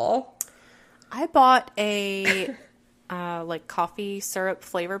terrible. I bought a like coffee syrup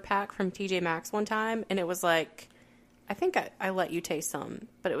flavor pack from TJ Maxx one time, and it was like, I think I let you taste some,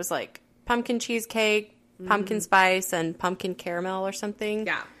 but it was like pumpkin cheesecake, pumpkin spice, and pumpkin caramel or something.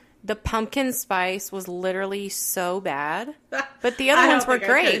 Yeah. The pumpkin spice was literally so bad, but the other ones were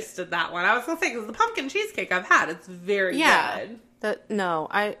great. I tasted that one. I was going to say, because the pumpkin cheesecake I've had, it's very good.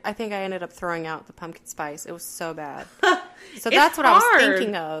 I think I ended up throwing out the pumpkin spice. It was so bad. So that's what I was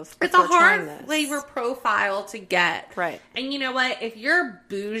thinking of. It's a hard flavor profile to get. Right. And you know what? If you're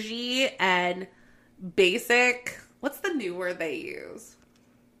bougie and basic, what's the new word they use?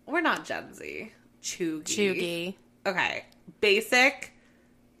 We're not Gen Z. Chuggy. Okay. Basic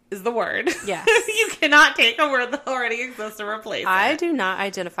is the word. Yes. You cannot take a word that already exists and replace it. I do not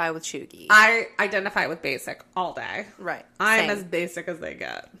identify with chuggy. I identify with basic all day. Right. I'm as basic as they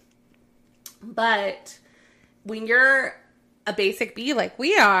get. But when you're a basic bee like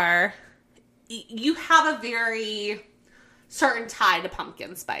we are, you have a very certain tie to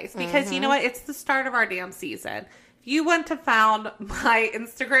pumpkin spice. Because you know what? It's the start of our damn season. You went to found my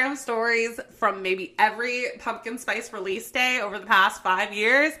Instagram stories from maybe every pumpkin spice release day over the past 5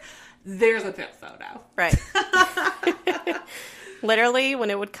 years. There's a pit photo. Right. Literally,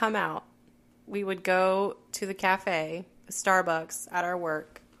 when it would come out, we would go to the cafe, Starbucks at our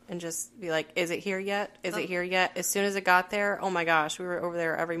work, and just be like, is it here yet? Is it here yet? As soon as it got there, oh my gosh, we were over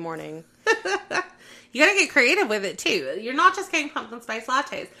there every morning. You gotta get creative with it too. You're not just getting pumpkin spice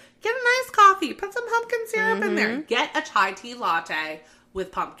lattes. Get a nice coffee. Put some pumpkin syrup in there. Get a chai tea latte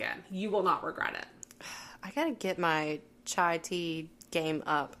with pumpkin. You will not regret it. I gotta get my chai tea game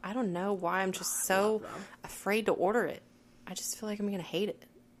up. I don't know why I'm just so afraid to order it. I just feel like I'm gonna hate it.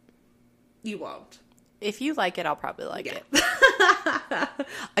 You won't. If you like it, I'll probably like it.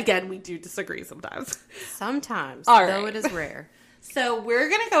 Again, we do disagree sometimes. Sometimes, though right. It is rare. So we're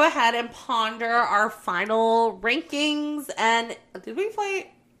going to go ahead and ponder our final rankings. And did we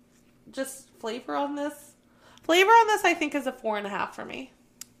just flavor on this? Flavor on this, I think, is a 4.5 for me.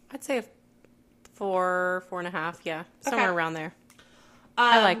 I'd say a 4.5, yeah. Somewhere around there.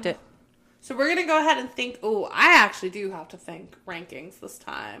 I liked it. So we're going to go ahead and think, I actually do have to think rankings this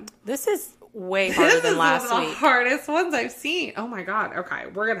time. This is way harder than last week. This is one of the hardest ones I've seen. Oh my God. Okay,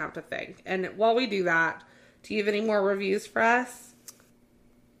 we're going to have to think. And while we do that, do you have any more reviews for us?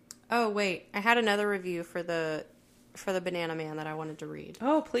 Oh, wait. I had another review for the Banana Man that I wanted to read.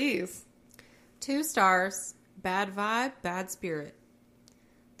 Oh, please. 2 stars. Bad vibe, bad spirit.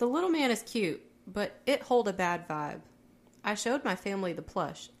 The little man is cute, but it hold a bad vibe. I showed my family the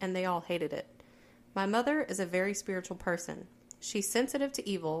plush, and they all hated it. My mother is a very spiritual person. She's sensitive to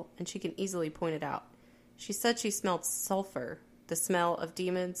evil, and she can easily point it out. She said she smelled sulfur, the smell of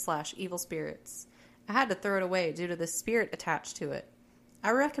demons/evil spirits. I had to throw it away due to the spirit attached to it.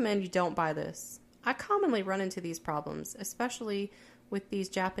 I recommend you don't buy this. I commonly run into these problems, especially with these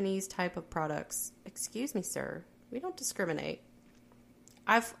Japanese type of products. Excuse me, sir. We don't discriminate.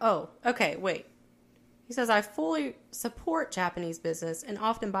 Okay, wait. He says, I fully support Japanese business and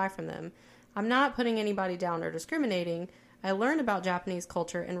often buy from them. I'm not putting anybody down or discriminating. I learned about Japanese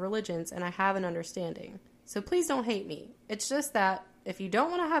culture and religions, and I have an understanding. So please don't hate me. It's just that if you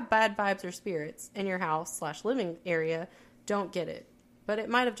don't want to have bad vibes or spirits in your house/living area, don't get it. But it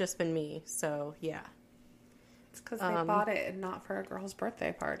might have just been me, so yeah. It's because they bought it and not for a girl's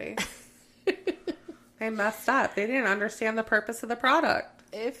birthday party. They messed up. They didn't understand the purpose of the product.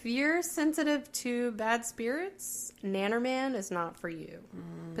 If you're sensitive to bad spirits, Nanner Man is not for you.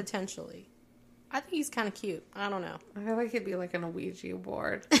 Potentially. I think he's kind of cute. I don't know. I feel like he'd be like on a Ouija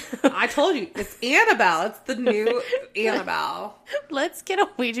board. I told you, it's Annabelle. It's the new Annabelle. Let's get a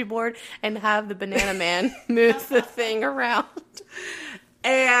Ouija board and have the Banana Man move the thing around.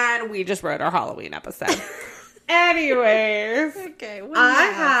 And we just wrote our Halloween episode. Anyways. Okay. I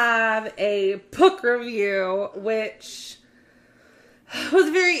have a book review, which was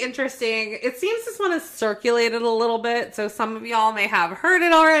very interesting. It seems this one has circulated a little bit, so some of y'all may have heard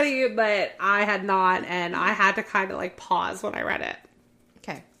it already, but I had not, and I had to kind of like pause when I read it.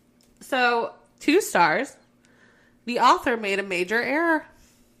 Okay. So, 2 stars. The author made a major error.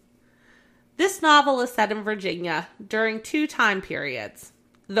 This novel is set in Virginia during 2 time periods,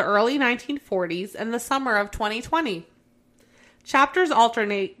 the early 1940s and the summer of 2020. Chapters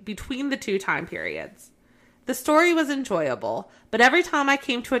alternate between the 2 time periods. The story was enjoyable, but every time I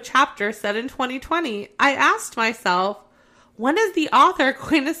came to a chapter set in 2020, I asked myself, when is the author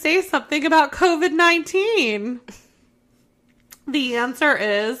going to say something about COVID-19? The answer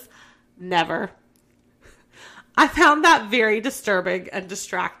is never. I found that very disturbing and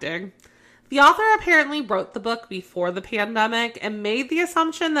distracting. The author apparently wrote the book before the pandemic and made the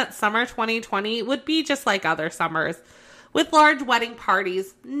assumption that summer 2020 would be just like other summers, with large wedding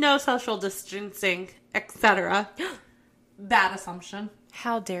parties, no social distancing, etc. Bad assumption.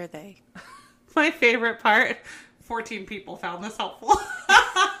 How dare they? My favorite part, 14 people found this helpful.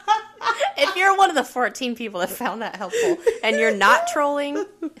 If you're one of the 14 people that found that helpful and you're not trolling,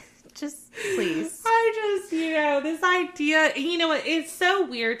 just please. This idea, it's so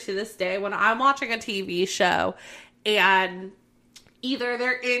weird to this day when I'm watching a TV show and either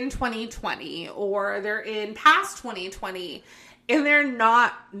they're in 2020 or they're in past 2020 and they're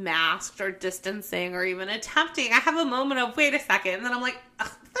not masked or distancing or even attempting. I have a moment of, wait a second. And then I'm like,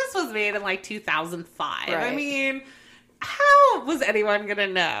 this was made in like 2005. Right. I mean, how was anyone going to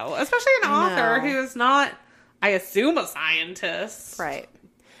know? Especially an author who is not, I assume, a scientist. Right.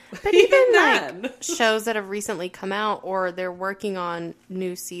 But even like shows that have recently come out or they're working on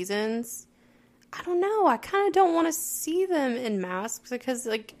new seasons, I don't know. I kind of don't want to see them in masks because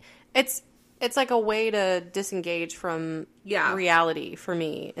like it's like a way to disengage from reality for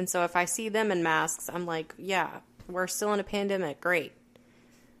me. And so if I see them in masks, I'm like, yeah, we're still in a pandemic. Great.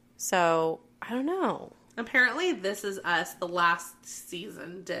 So I don't know. Apparently This Is Us, the last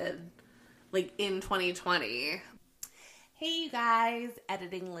season, did like in 2020. Hey you guys,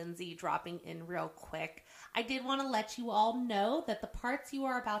 Editing Lindsay dropping in real quick. I did want to let you all know that the parts you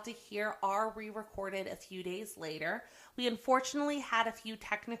are about to hear are re-recorded a few days later. We unfortunately had a few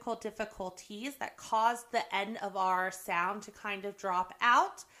technical difficulties that caused the end of our sound to kind of drop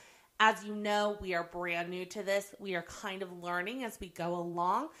out. As you know, we are brand new to this. We are kind of learning as we go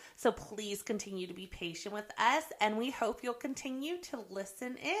along. So please continue to be patient with us and we hope you'll continue to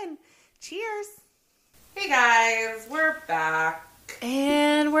listen in. Cheers! Hey guys, we're back.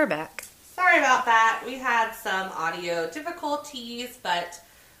 And we're back. Sorry about that. We had some audio difficulties, but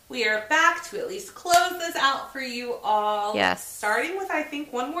we are back to at least close this out for you all. Yes. Starting with, I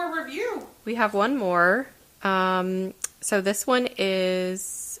think, one more review. We have one more. So this one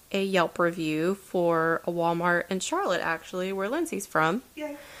is a Yelp review for a Walmart in Charlotte, actually, where Lindsay's from.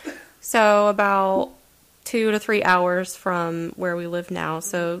 Yay. So about 2 to 3 hours from where we live now.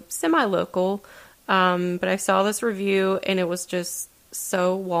 So semi-local. But I saw this review and it was just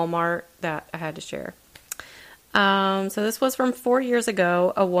so Walmart that I had to share. So this was from 4 years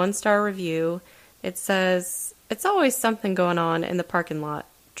ago, a 1-star review. It says, it's always something going on in the parking lot.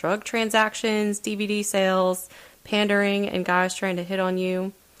 drug transactions, DVD sales, pandering, and guys trying to hit on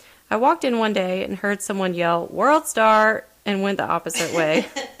you. I walked in one day and heard someone yell, "World Star," and went the opposite way.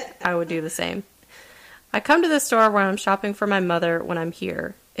 I would do the same. I come to the store where I'm shopping for my mother when I'm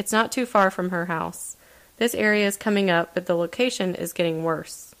here. It's not too far from her house. This area is coming up, but the location is getting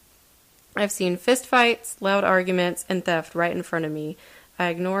worse. I've seen fistfights, loud arguments, and theft right in front of me. I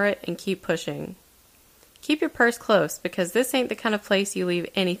ignore it and keep pushing. Keep your purse close, because this ain't the kind of place you leave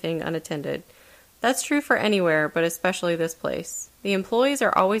anything unattended. That's true for anywhere, but especially this place. The employees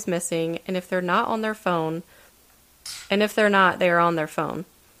are always missing, and if they're not, they are on their phone.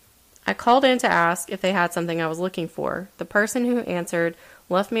 I called in to ask if they had something I was looking for. The person who answered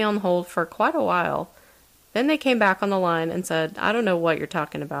left me on hold for quite a while. Then they came back on the line and said, "I don't know what you're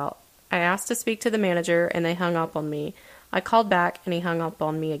talking about." I asked to speak to the manager, and they hung up on me. I called back, and he hung up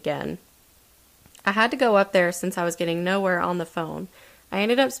on me again. I had to go up there since I was getting nowhere on the phone. I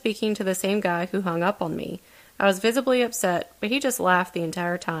ended up speaking to the same guy who hung up on me. I was visibly upset, but he just laughed the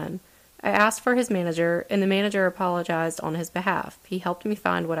entire time. I asked for his manager, and the manager apologized on his behalf. He helped me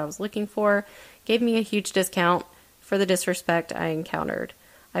find what I was looking for, gave me a huge discount for the disrespect I encountered.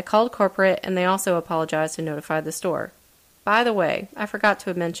 I called corporate, and they also apologized and notified the store. By the way, I forgot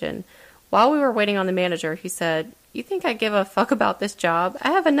to mention, while we were waiting on the manager, he said, "You think I give a fuck about this job?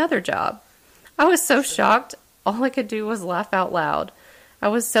 I have another job." I was so shocked, all I could do was laugh out loud. I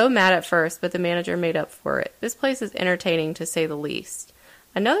was so mad at first, but the manager made up for it. This place is entertaining, to say the least.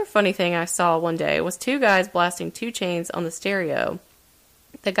 Another funny thing I saw one day was two guys blasting 2 Chainz on the stereo.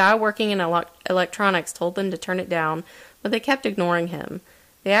 The guy working in electronics told them to turn it down, but they kept ignoring him.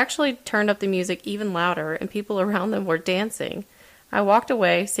 They actually turned up the music even louder, and people around them were dancing. I walked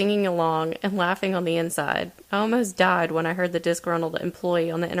away, singing along and laughing on the inside. I almost died when I heard the disgruntled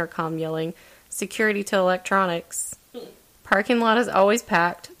employee on the intercom yelling, "Security to electronics." Parking lot is always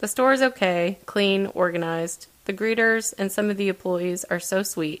packed. The store is okay, clean, organized. The greeters and some of the employees are so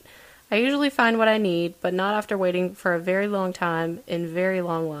sweet. I usually find what I need, but not after waiting for a very long time in very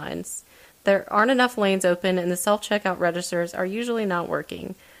long lines. There aren't enough lanes open, and the self-checkout registers are usually not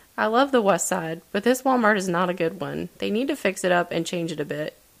working. I love the West Side, but this Walmart is not a good one. They need to fix it up and change it a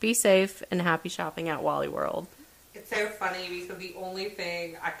bit. Be safe and happy shopping at Wally World. It's so funny because the only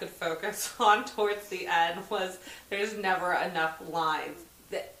thing I could focus on towards the end was there's never enough lines.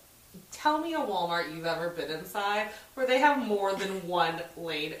 Tell me a Walmart you've ever been inside where they have more than one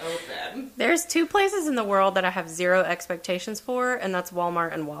lane open. There's 2 places in the world that I have 0 expectations for, and that's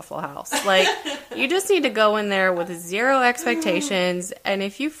Walmart and Waffle House. Like, you just need to go in there with 0 expectations, and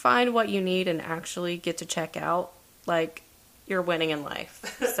if you find what you need and actually get to check out, like, you're winning in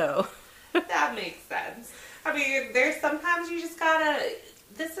life. So that makes sense. I mean, there's sometimes you just gotta...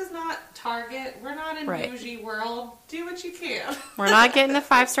 This is not Target. We're not in bougie world. Do what you can. We're not getting the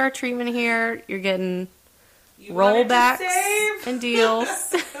 5-star treatment here. You're getting rollbacks and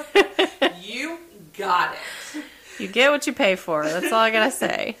deals. You got it. You get what you pay for. That's all I gotta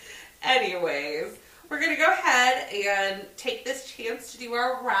say. Anyways, we're going to go ahead and take this chance to do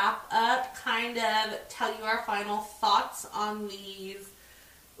our wrap up, kind of tell you our final thoughts on these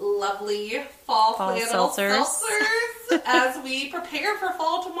lovely fall flannel seltzers as we prepare for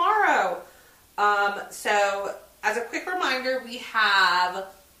fall tomorrow. So, as a quick reminder, we have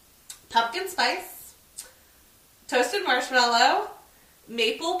pumpkin spice, toasted marshmallow,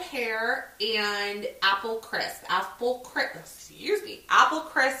 maple pear, and apple crisp. Apple crisp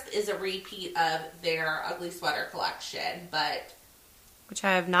is a repeat of their Ugly Sweater collection, which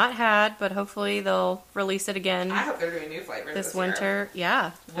I have not had, but hopefully they'll release it again. I hope they're doing new flavors this winter.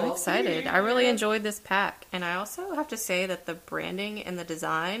 Yeah, I'm excited. I really enjoyed this pack, and I also have to say that the branding and the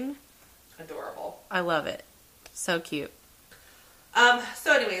design, adorable. I love it. So cute.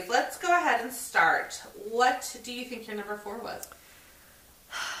 So anyways, let's go ahead and start. What do you think your number 4 was?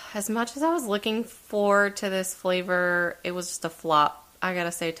 As much as I was looking forward to this flavor, it was just a flop. I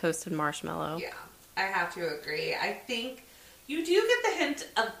gotta say toasted marshmallow. Yeah, I have to agree. I think you do get the hint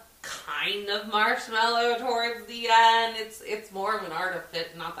of kind of marshmallow towards the end. It's more of an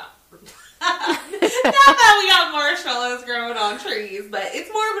artificial, not that we got marshmallows growing on trees, but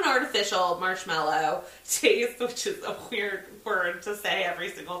it's more of an artificial marshmallow taste, which is a weird word to say every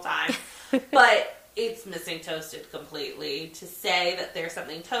single time. But it's missing toasted completely. To say that there's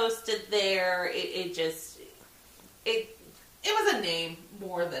something toasted there, it was a name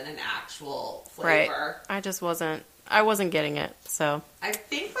more than an actual flavor. Right. I wasn't getting it, so. I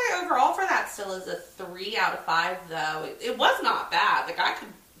think my overall for that still is a 3 out of 5, though. It was not bad. Like, I could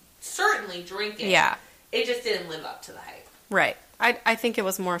certainly drink it. Yeah. It just didn't live up to the hype. Right. I think it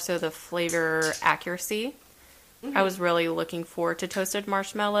was more so the flavor accuracy I was really looking forward to toasted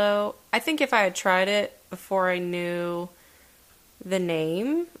marshmallow. I think if I had tried it before I knew the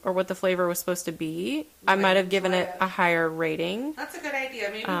name or what the flavor was supposed to be, I might have given it a higher rating. That's a good idea.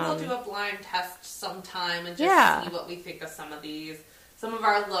 Maybe we'll do a blind test sometime and just see what we think of some of these, some of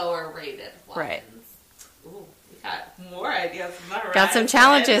our lower rated ones. Right. Ooh, we got more ideas. Got some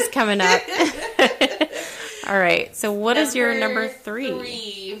challenges coming up. All right. So what is your number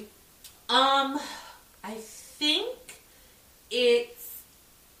 3? I think it's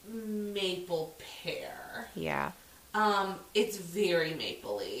maple pear. Yeah. It's very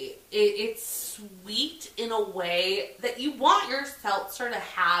mapley. It's sweet in a way that you want your seltzer to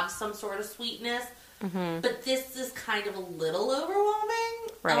have some sort of sweetness, but this is kind of a little overwhelming.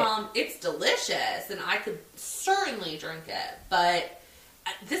 Right. It's delicious, and I could certainly drink it, but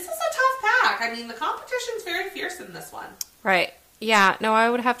this is a tough pack. I mean, the competition's very fierce in this one. Right. Yeah, no, I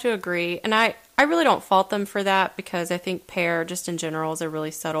would have to agree. And I really don't fault them for that because I think pear, just in general, is a really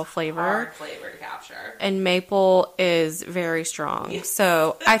subtle flavor. Hard flavor to capture. And maple is very strong. Yes.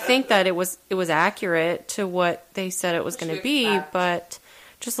 So I think that it was accurate to what they said it was going to be, but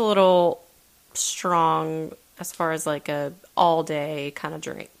just a little strong as far as like a all-day kind of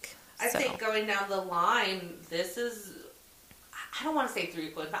drink. I think going down the line, this is, I don't want to say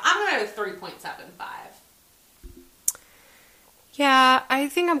 3.5. I'm going to go 3.75. Yeah, I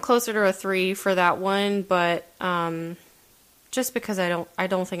think I'm closer to a 3 for that one, but just because I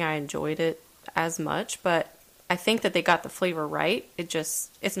don't think I enjoyed it as much, but I think that they got the flavor right.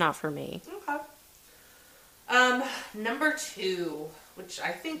 It's not for me. Okay. Number 2, which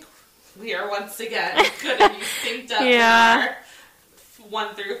I think we are once again going to be synced up in our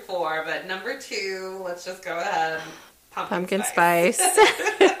 1 through 4, but number 2, let's just go ahead. Pumpkin spice.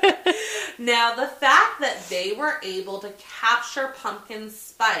 Now, the fact that they were able to capture pumpkin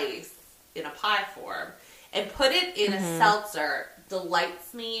spice in a pie form and put it in a seltzer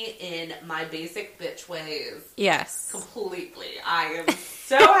delights me in my basic bitch ways. Yes. Completely. I am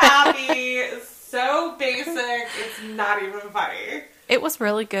so happy, so basic, it's not even funny. It was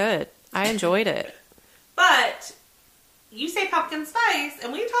really good. I enjoyed it. But you say pumpkin spice,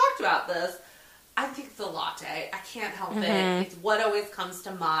 and we talked about this. I think the latte. I can't help it. It's what always comes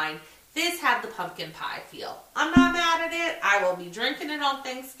to mind. This had the pumpkin pie feel. I'm not mad at it. I will be drinking it on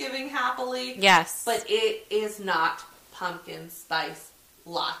Thanksgiving happily. Yes. But it is not pumpkin spice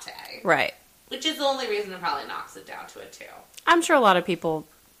latte. Right. Which is the only reason it probably knocks it down to a 2. I'm sure a lot of people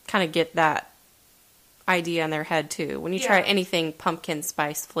kind of get that idea in their head too. When you try anything pumpkin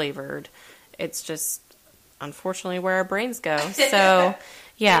spice flavored, it's just unfortunately where our brains go. So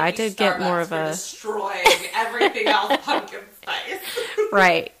yeah, I did get more of a destroying everything else pumpkin spice.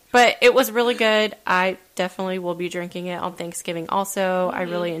 Right. But it was really good. I definitely will be drinking it on Thanksgiving also. I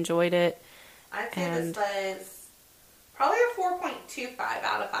really enjoyed it. I'd say this was probably a 4.25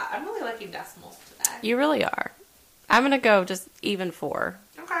 out of 5. I'm really liking decimals today. You really are. I'm going to go just even 4.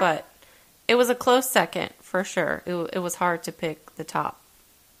 Okay. But it was a close second for sure. It was hard to pick the top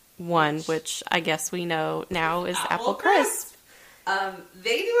one, which I guess we know now is Apple Crisp.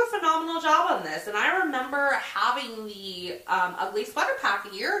 They do a phenomenal job on this, and I remember having the Ugly Sweater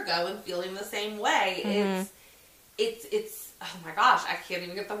Pack a year ago and feeling the same way. It's oh my gosh, I can't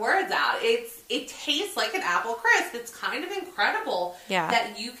even get the words out. It tastes like an apple crisp. It's kind of incredible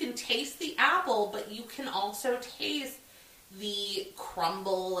that you can taste the apple, but you can also taste the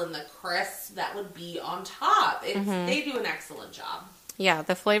crumble and the crisp that would be on top. They do an excellent job. Yeah,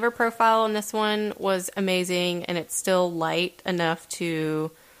 the flavor profile in this one was amazing, and it's still light enough to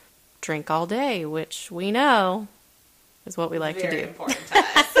drink all day, which we know is what we like to do. Very important to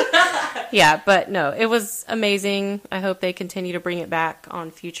us. Yeah, but no, it was amazing. I hope they continue to bring it back on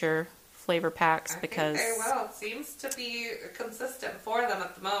future flavor packs because I think they will. It seems to be consistent for them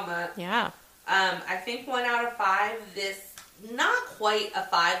at the moment. Yeah. I think 1 out of 5. This not quite a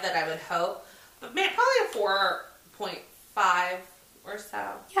 5 that I would hope, but probably a 4.5. or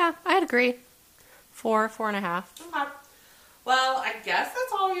so. Yeah, I'd agree. 4.5. Okay. Well, I guess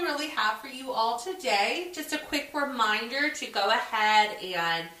that's all we really have for you all today. Just a quick reminder to go ahead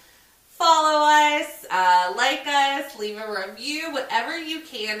and follow us, like us, leave a review, whatever you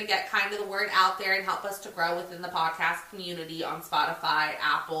can to get kind of the word out there and help us to grow within the podcast community on Spotify,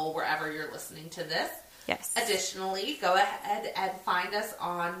 Apple, wherever you're listening to this. Yes. Additionally, go ahead and find us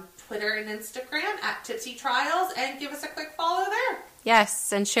on Twitter and Instagram at Tipsy Trials and give us a quick follow there.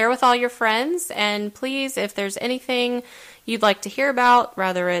 Yes, and share with all your friends. And please, if there's anything you'd like to hear about,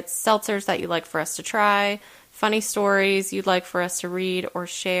 whether it's seltzers that you'd like for us to try, funny stories you'd like for us to read or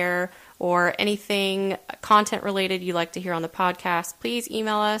share, or anything content related you'd like to hear on the podcast, please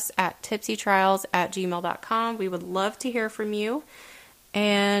email us at tipsytrials@gmail.com. We would love to hear from you.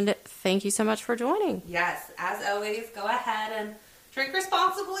 And thank you so much for joining. Yes, as always, go ahead and drink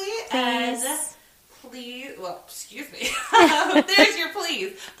responsibly. And please, well, excuse me. There's your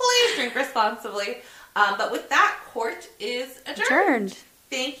please. Please drink responsibly. But with that, court is adjourned.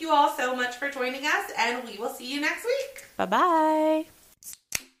 Thank you all so much for joining us, and we will see you next week. Bye-bye.